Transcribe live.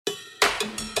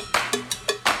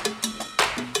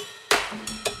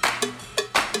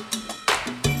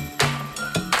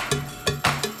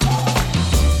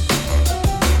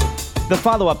The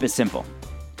follow-up is simple.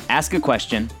 Ask a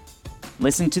question,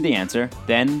 listen to the answer,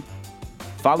 then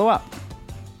follow up.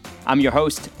 I'm your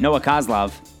host, Noah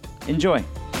Kozlov. Enjoy.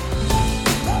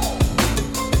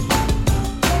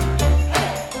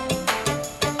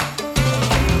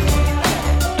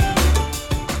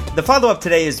 The follow-up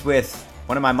today is with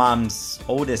one of my mom's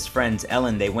oldest friends,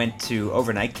 Ellen. They went to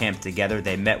overnight camp together.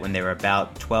 They met when they were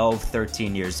about 12,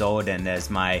 13 years old. And as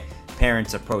my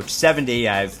parents approached 70,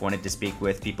 I've wanted to speak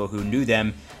with people who knew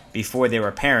them before they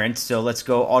were parents. So let's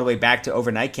go all the way back to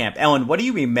overnight camp. Ellen, what do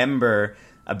you remember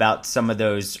about some of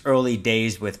those early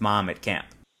days with Mom at camp?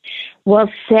 Well,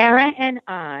 Sarah and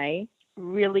I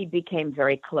really became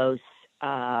very close,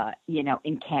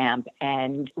 in camp.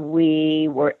 And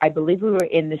I believe we were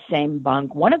in the same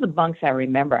bunk. One of the bunks I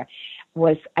remember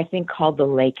was, I think, called the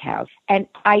Lake House. And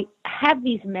I have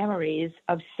these memories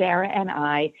of Sarah and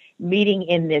I meeting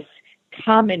in this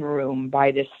common room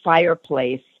by this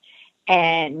fireplace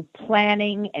and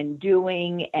planning and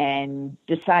doing and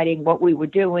deciding what we were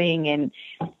doing. And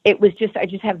it was I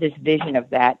just have this vision of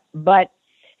that. But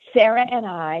Sarah and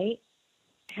I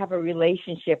have a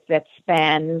relationship that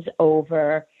spans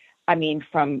over,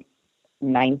 from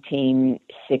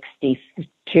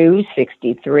 1962,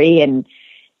 63, and,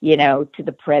 to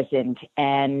the present.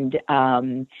 And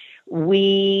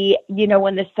we,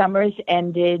 when the summers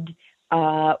ended,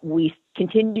 we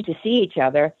continued to see each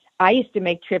other. I used to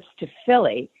make trips to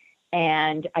Philly,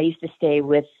 and I used to stay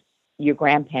with your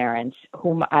grandparents,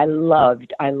 whom I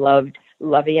loved. I loved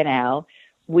Lovey and Al.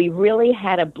 We really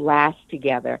had a blast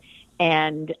together.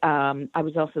 And I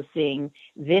was also seeing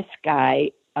this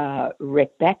guy,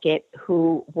 Rick Beckett,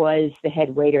 who was the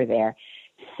head waiter there.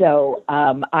 So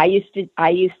I used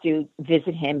to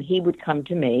visit him. He would come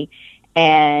to me,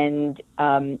 and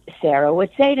Sarah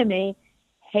would say to me,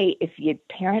 "Hey, if your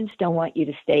parents don't want you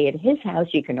to stay at his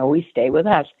house, you can always stay with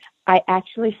us." I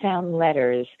actually found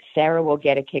letters. Sarah will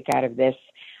get a kick out of this.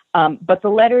 But the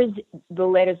letters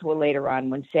were later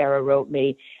on when Sarah wrote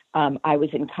me. I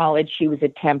was in college. She was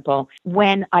at Temple.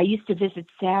 When I used to visit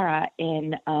Sarah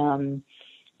in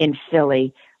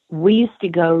Philly, we used to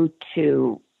go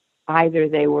to either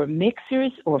they were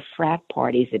mixers or frat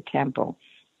parties at Temple.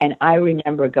 And I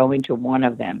remember going to one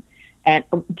of them. And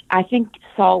I think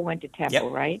Saul went to Temple,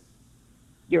 Yep. right?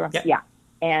 Yep. Yeah.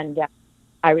 And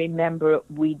I remember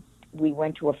we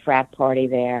went to a frat party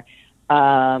there.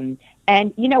 And,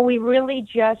 we really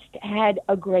just had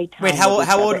a great time. Wait,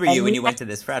 how old were you when you went to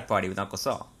this frat party with Uncle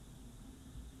Saul?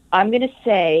 I'm going to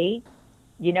say,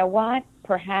 you know what?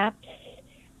 Perhaps,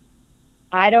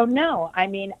 I don't know.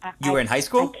 You were in high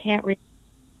school? I can't remember.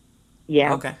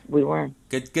 Yeah, okay. We were.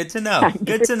 Good to know.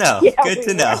 Good to know. Yeah, Good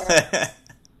to know.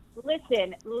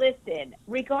 Listen.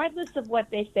 Regardless of what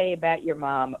they say about your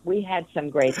mom, we had some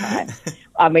great times.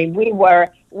 We were.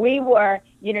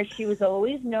 She was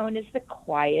always known as the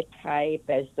quiet type,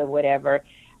 as the whatever,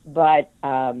 but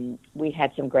we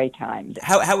had some great times.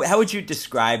 How would you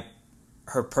describe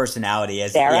her personality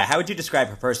as? Sarah? Yeah. How would you describe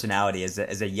her personality as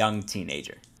a young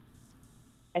teenager?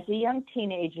 As a young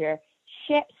teenager,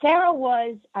 Sarah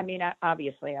was.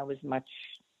 Obviously, I was much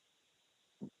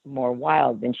more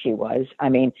wild than she was.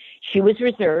 She was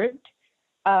reserved.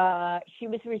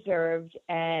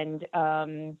 And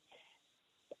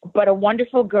but a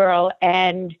wonderful girl,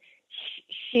 and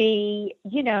she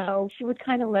would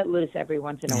kind of let loose every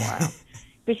once in a while.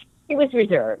 But she was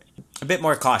reserved. A bit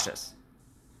more cautious.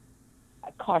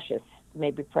 Cautious,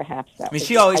 maybe, perhaps.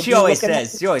 She always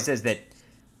says that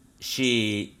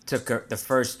she took the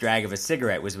first drag of a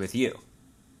cigarette was with you.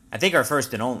 I think her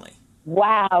first and only.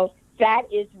 Wow.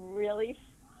 That is really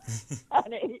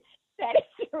funny. That is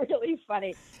really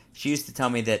funny. She used to tell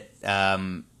me that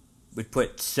would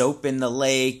put soap in the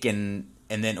lake and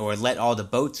then or let all the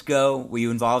boats go. Were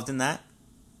you involved in that?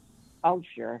 Oh,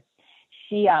 sure.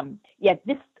 She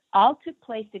this all took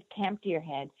place at Camp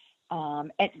Deerhead.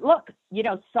 And look,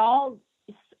 Saul.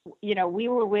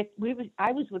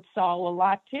 I was with Saul a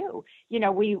lot too.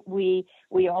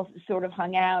 We all sort of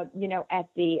hung out, at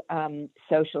the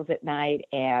socials at night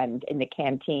and in the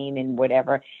canteen and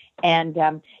whatever. And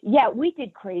we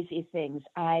did crazy things.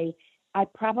 I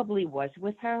probably was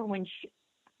with her when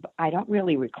I don't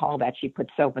really recall that she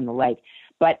put soap in the lake,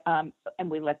 but and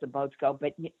we let the boats go.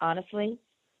 But honestly,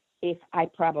 if I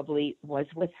probably was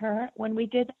with her when we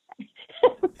did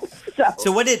that.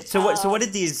 So what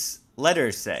did these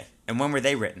letters say, and when were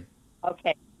they written?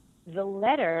 Okay. The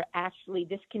letter actually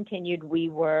discontinued.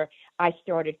 I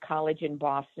started college in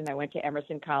Boston. I went to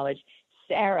Emerson College.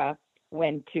 Sarah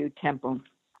went to Temple.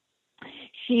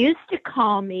 She used to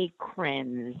call me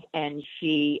Krenz, and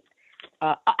she,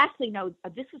 actually, no,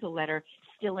 this was a letter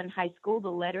still in high school.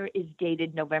 The letter is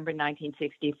dated November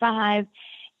 1965.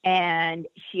 And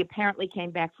she apparently came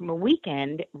back from a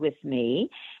weekend with me,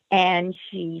 and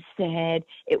she said,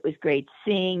 "It was great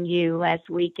seeing you last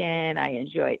weekend. I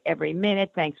enjoyed every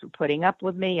minute. Thanks for putting up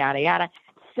with me, yada, yada."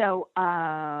 So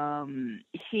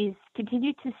she's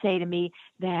continued to say to me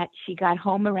that she got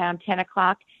home around 10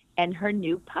 o'clock and her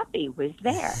new puppy was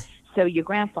there. So your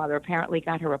grandfather apparently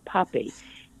got her a puppy.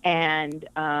 And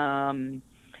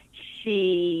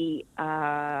she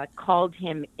called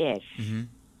him Ish. Mm-hmm.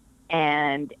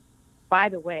 And by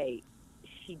the way,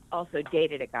 she also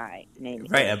dated a guy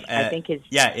named Right. Ish. I think his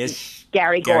Ish.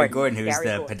 Gary Gordon, who's Gary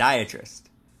the Gordon, podiatrist.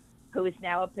 who is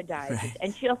now a podiatrist. Right.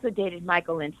 And she also dated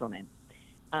Michael Inselman.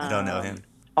 I don't know him.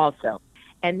 Also.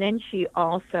 And then she's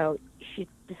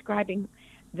describing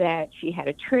that she had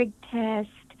a trig test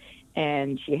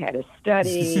and she had a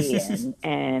study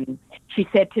and she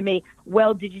said to me,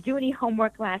 "Well, did you do any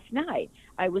homework last night?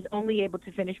 I was only able to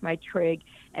finish my trig,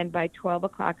 and by 12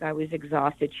 o'clock I was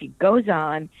exhausted." She goes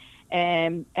on,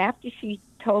 and after she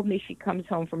told me she comes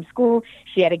home from school,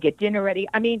 she had to get dinner ready.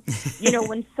 I mean,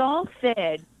 when Saul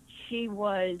said she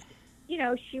was,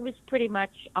 she was pretty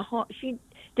much she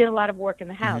did a lot of work in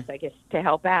the house, I guess, to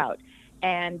help out.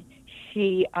 And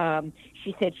she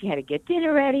said she had to get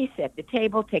dinner ready, set the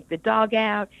table, take the dog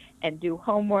out, and do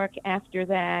homework after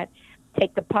that,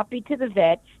 take the puppy to the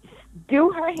vet, do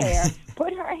her hair,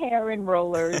 put her hair in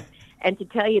rollers. And to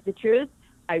tell you the truth,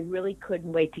 I really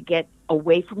couldn't wait to get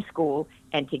away from school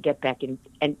and to get back in.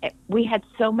 And we had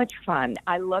so much fun.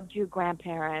 I loved your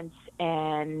grandparents,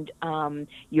 and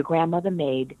your grandmother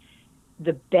made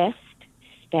the best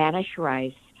Spanish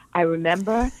rice. I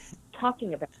remember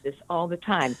talking about this all the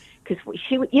time because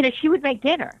she would make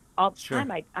dinner all the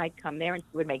time. I'd come there and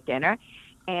she would make dinner,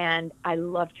 and I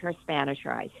loved her Spanish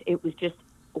rice. It was just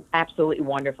absolutely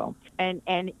wonderful.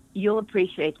 And you'll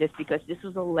appreciate this because this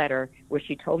was a letter where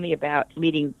she told me about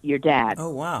meeting your dad. Oh,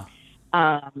 wow.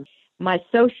 My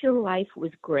social life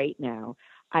was great now.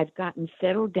 I've gotten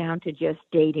settled down to just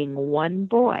dating one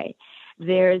boy.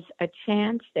 There's a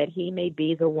chance that he may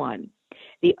be the one.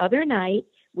 The other night,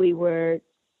 we planned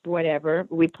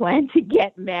to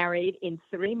get married in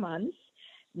 3 months,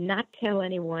 not tell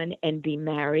anyone, and be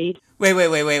married. Wait.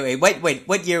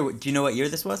 What year? Do you know what year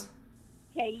this was?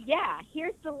 Okay, yeah.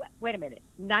 Wait a minute.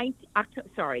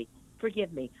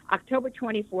 Forgive me. October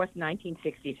 24th,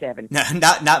 1967. No,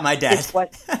 not my dad.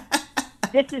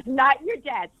 This is not your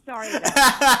dad. Sorry about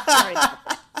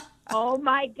that. Oh,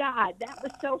 my God. That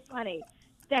was so funny.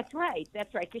 That's right,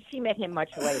 because she met him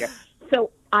much later.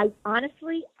 So I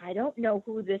don't know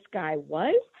who this guy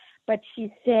was, but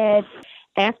she said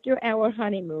after our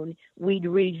honeymoon, we'd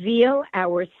reveal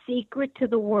our secret to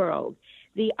the world.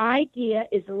 The idea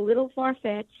is a little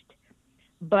far-fetched,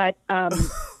 but I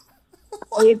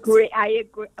agree,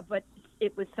 but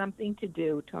it was something to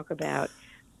do, talk about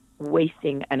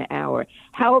wasting an hour.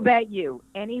 How about you?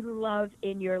 Any love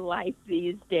in your life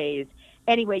these days?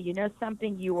 Anyway, you know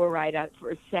something? You were right.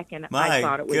 For a second, I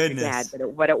thought it was your dad, but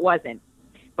it wasn't.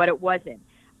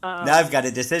 Now I've got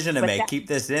a decision to make. Keep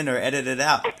this in or edit it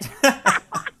out.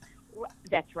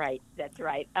 That's right.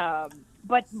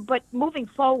 But moving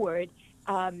forward,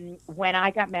 when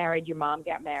I got married, your mom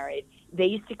got married, they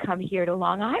used to come here to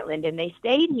Long Island, and they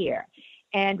stayed here.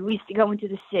 And we used to go into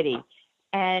the city,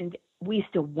 and we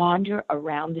used to wander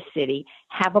around the city,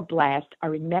 have a blast. I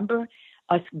remember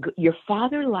your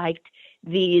father liked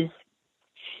these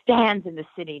stands in the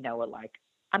city, Noah, like,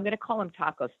 I'm going to call them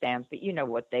taco stands, but you know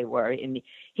what they were. And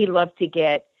he loved to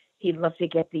get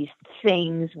these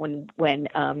things when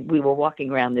we were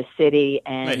walking around the city.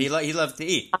 And right, he loved to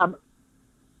eat.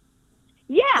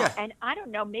 Yeah, and I don't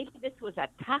know, maybe this was a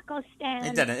taco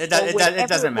stand. It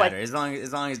doesn't matter as long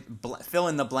as fill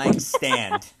in the blank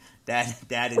stand.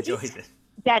 Dad enjoys it.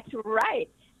 That's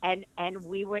right. And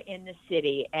we were in the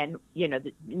city, and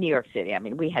New York City. I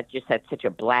mean, we had such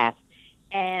a blast,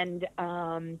 and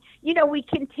we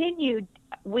continued.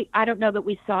 I don't know that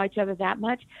we saw each other that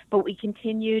much, but we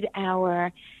continued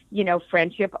our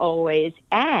friendship always.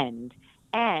 And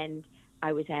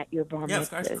I was at your bar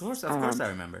mitzvah. Yeah, of course, I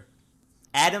remember.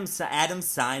 Adam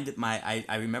signed my.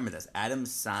 I remember this. Adam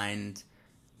signed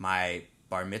my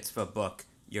bar mitzvah book.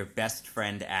 Your best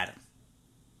friend, Adam.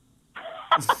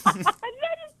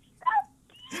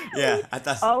 Yeah, I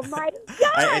thought. Oh my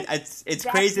God! It's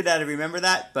crazy that I remember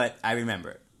that, but I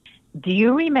remember it. Do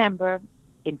you remember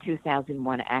in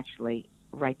 2001, actually,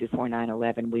 right before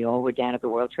 9/11, we all were down at the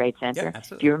World Trade Center? Yeah,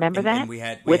 absolutely. Do you remember that? And we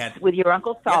had with your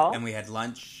Uncle Saul. Yeah, and we had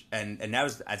lunch, and that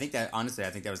was, I think that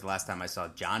was the last time I saw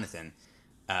Jonathan.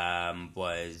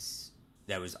 Was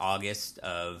that was August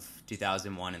of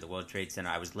 2001 in the World Trade Center.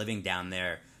 I was living down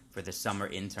there for the summer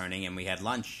interning, and we had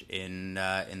lunch in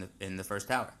the first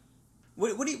tower.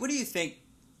 What do you think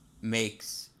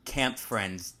makes camp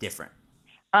friends different?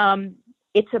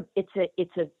 It's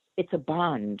a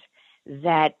bond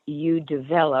that you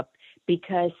develop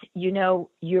because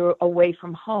you're away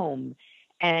from home,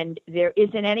 and there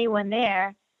isn't anyone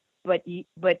there but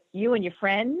you and your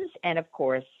friends, and of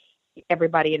course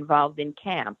everybody involved in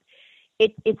camp.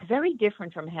 It's very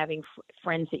different from having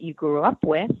friends that you grew up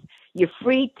with. You're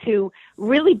free to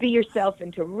really be yourself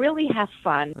and to really have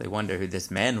fun. I wonder who this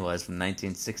man was from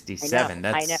 1967.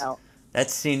 I know.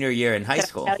 That's senior year in high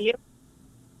school. Tell you?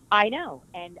 I know,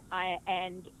 and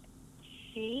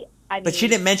she. But she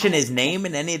didn't mention his name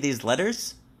in any of these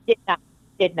letters?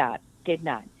 Did not.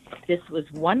 This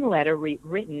was one letter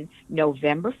written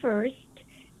November 1st,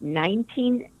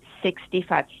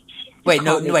 1965. Wait,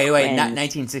 not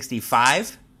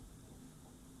 1965?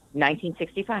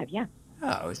 1965, yeah.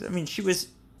 Oh, I mean, she was...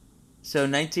 So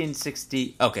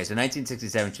 1960... Okay, so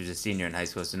 1967, she was a senior in high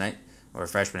school, or a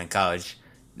freshman in college.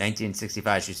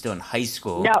 1965, she was still in high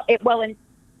school. No,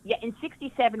 in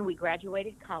 67, we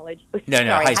graduated college.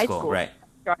 High school, right.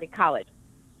 Started college.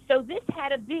 So this had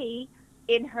to be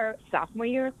in her sophomore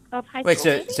year of high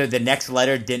school. Wait, so the next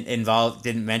letter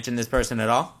didn't mention this person at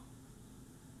all?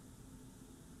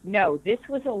 No, this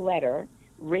was a letter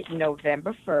written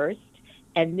November 1st,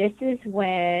 and this is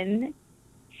when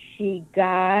she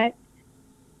got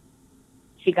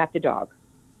the dog.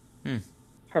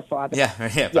 Her father. Yeah.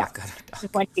 This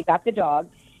is when she got the dog.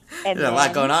 And there's a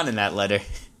lot going on in that letter.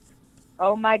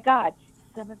 Oh my God.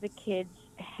 Some of the kids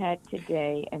had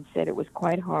today and said it was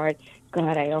quite hard.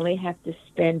 God, I only have to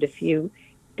spend a few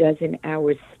dozen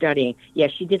hours studying. Yeah,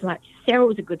 she did not. Sarah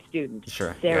was a good student.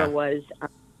 Sure. Sarah was...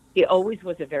 He always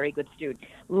was a very good student.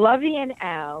 Lovey and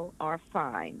Al are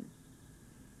fine.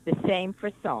 The same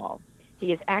for Saul.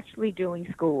 He is actually doing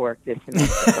schoolwork this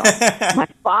semester. My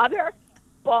father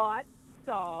bought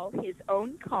Saul his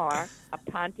own car, a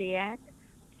Pontiac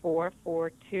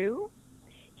 442.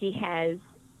 He has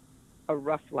a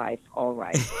rough life, all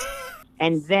right.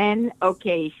 And then,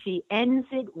 she ends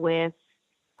it with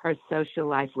her social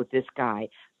life with this guy.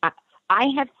 I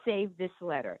have saved this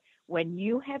letter. When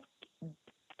you have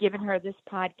given her this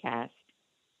podcast,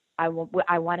 I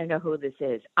want to know who this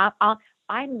is. I'm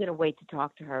going to wait to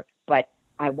talk to her, but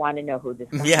I want to know who this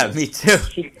is. Yeah, me too.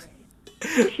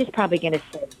 She's probably going to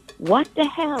say, "What the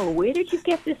hell? Where did you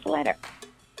get this letter?"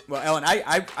 Well, Ellen,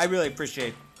 I really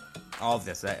appreciate all of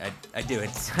this. I do.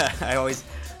 It's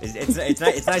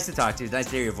it's nice to talk to you. It's nice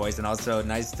to hear your voice, and also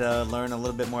nice to learn a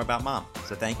little bit more about Mom.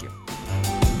 So thank you.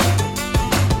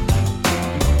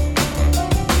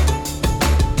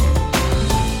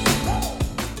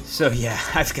 So yeah,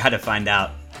 I've got to find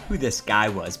out who this guy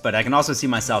was, but I can also see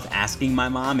myself asking my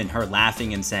mom and her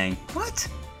laughing and saying, "What?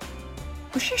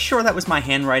 Was she sure that was my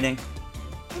handwriting?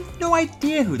 I have no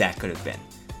idea who that could have been."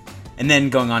 And then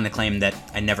going on to claim that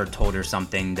I never told her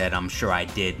something that I'm sure I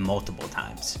did multiple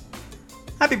times.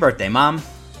 Happy birthday, Mom.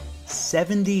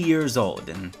 70 years old,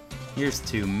 and here's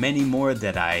to many more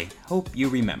that I hope you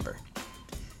remember.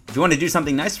 If you want to do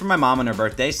something nice for my mom on her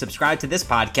birthday, subscribe to this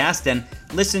podcast and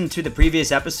listen to the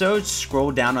previous episodes.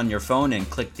 Scroll down on your phone and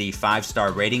click the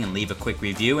 5-star rating and leave a quick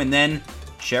review, and then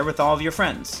share with all of your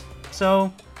friends.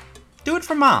 So, do it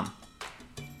for Mom.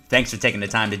 Thanks for taking the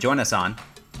time to join us on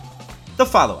The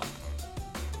Follow-Up.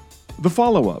 The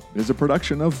Follow-Up is a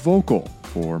production of Vocal.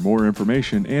 For more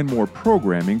information and more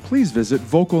programming, please visit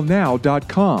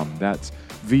vocalnow.com. That's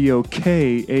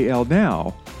VOKAL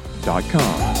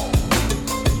now.com.